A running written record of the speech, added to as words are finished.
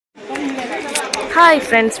Hi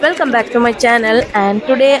friends, welcome back to my channel, and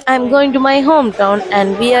today I'm going to my hometown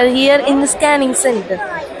and we are here in the scanning center,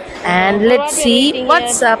 and let's see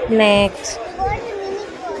what's up next.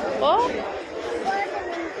 Oh?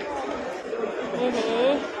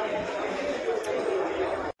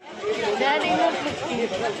 Daddy not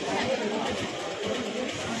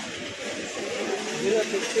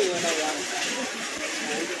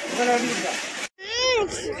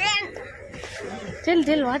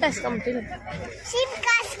Till what has come? Till Ship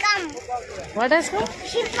has come. what has come?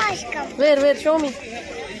 Ship has come. Where? Show me.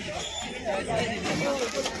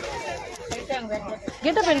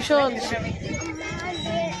 Get up and show the ship.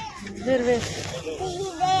 Where? There.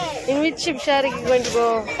 In which ship Sharik is going to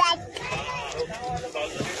go?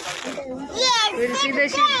 Yes. We'll see the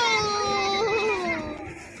ship.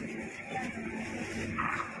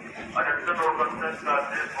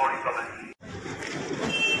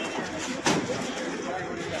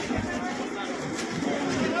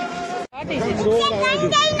 What is it?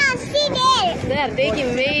 Container, see there. They are taking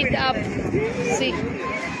weight up. See.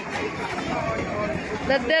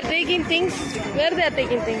 That they are taking things. Where they are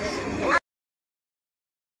taking things?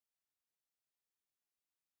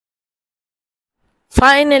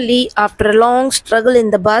 Finally, after a long struggle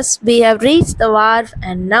in the bus, we have reached the wharf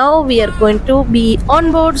and now we are going to be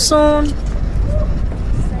on board soon.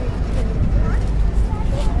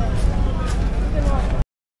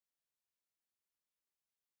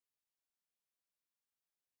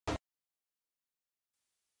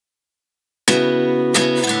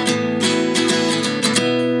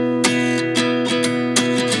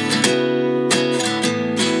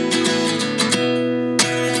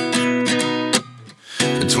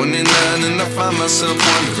 At 29 and I find myself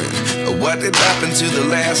wondering what did happen to the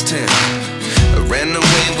last 10. I ran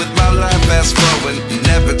away with my life, fast forward,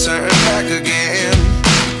 never turn back again.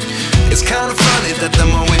 It's kind of funny that the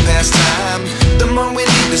more we pass time, the more we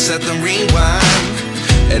need to set the rewind.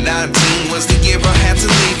 And 19 was the year I had to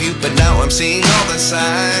leave you, but now I'm seeing all the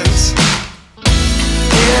signs.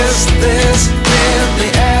 Is this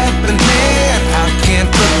really happening? I can't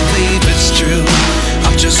believe it's true.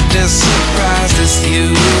 I'm just as surprised as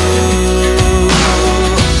you.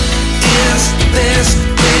 Is this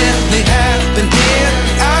really happening?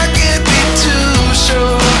 I can't be too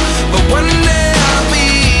sure, but one day I'll be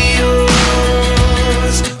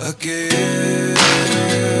yours again.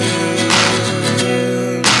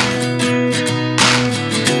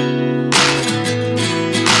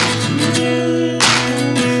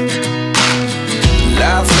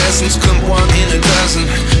 Life lessons come one in a dozen.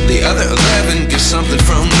 The other 11 get something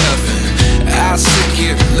from nothing. I sit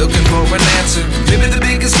here looking for an answer. Maybe the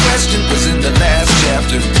biggest question was in the last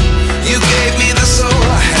chapter. You gave me the soul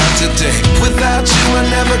I have today. Without you I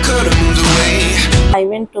never could have moved away. I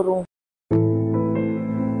went to room.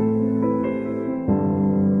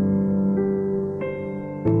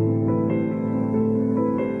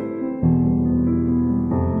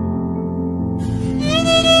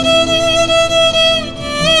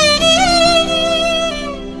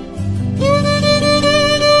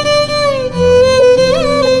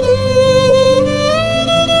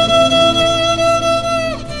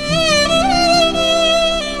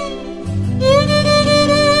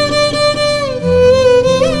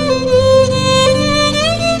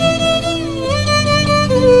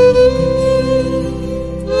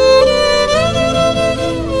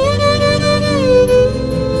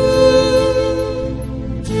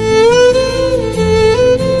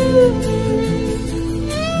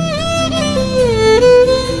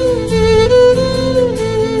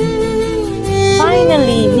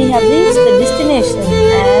 Finally, we have reached the destination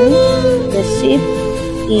and the ship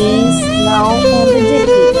is now on the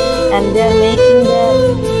jetty and they are making the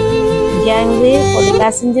gangway for the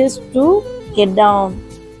passengers to get down,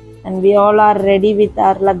 and we all are ready with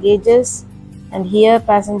our luggages, and here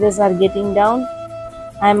passengers are getting down.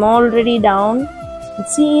 I am already down. The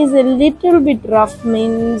sea is a little bit rough,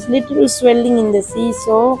 means little swelling in the sea,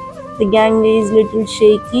 so the gangway is little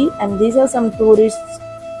shaky, and these are some tourists,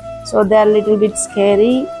 so they are a little bit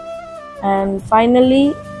scary. And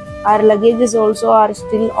finally our luggages also are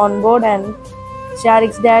still on board, and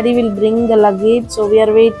Sharik's daddy will bring the luggage, so we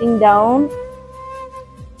are waiting down.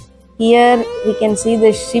 Here we can see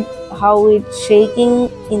the ship, how it's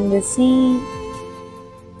shaking in the sea.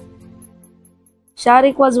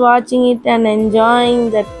 Sharik was watching it and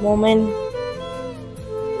enjoying that moment.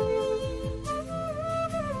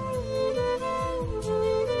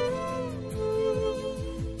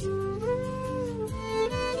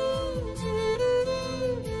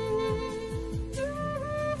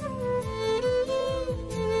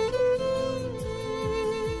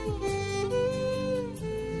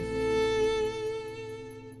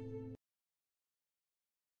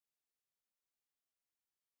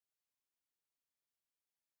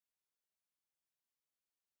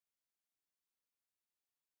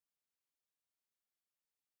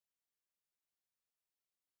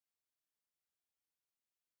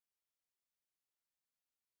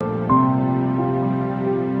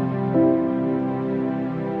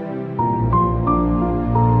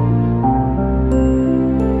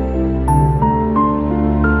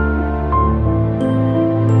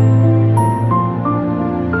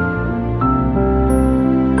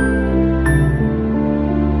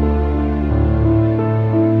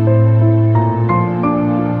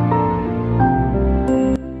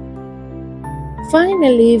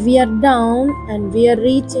 Finally, we are down and we are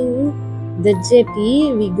reaching the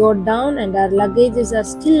jetty. We got down and our luggages are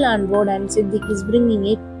still on board and Siddiq is bringing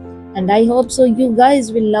it. And I hope so you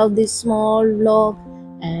guys will love this small vlog.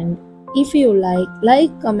 And if you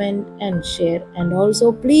like, comment and share. And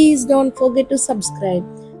also please don't forget to subscribe.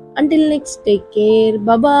 Until next, take care.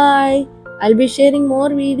 Bye bye. I'll be sharing more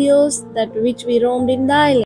videos that which we roamed in the island.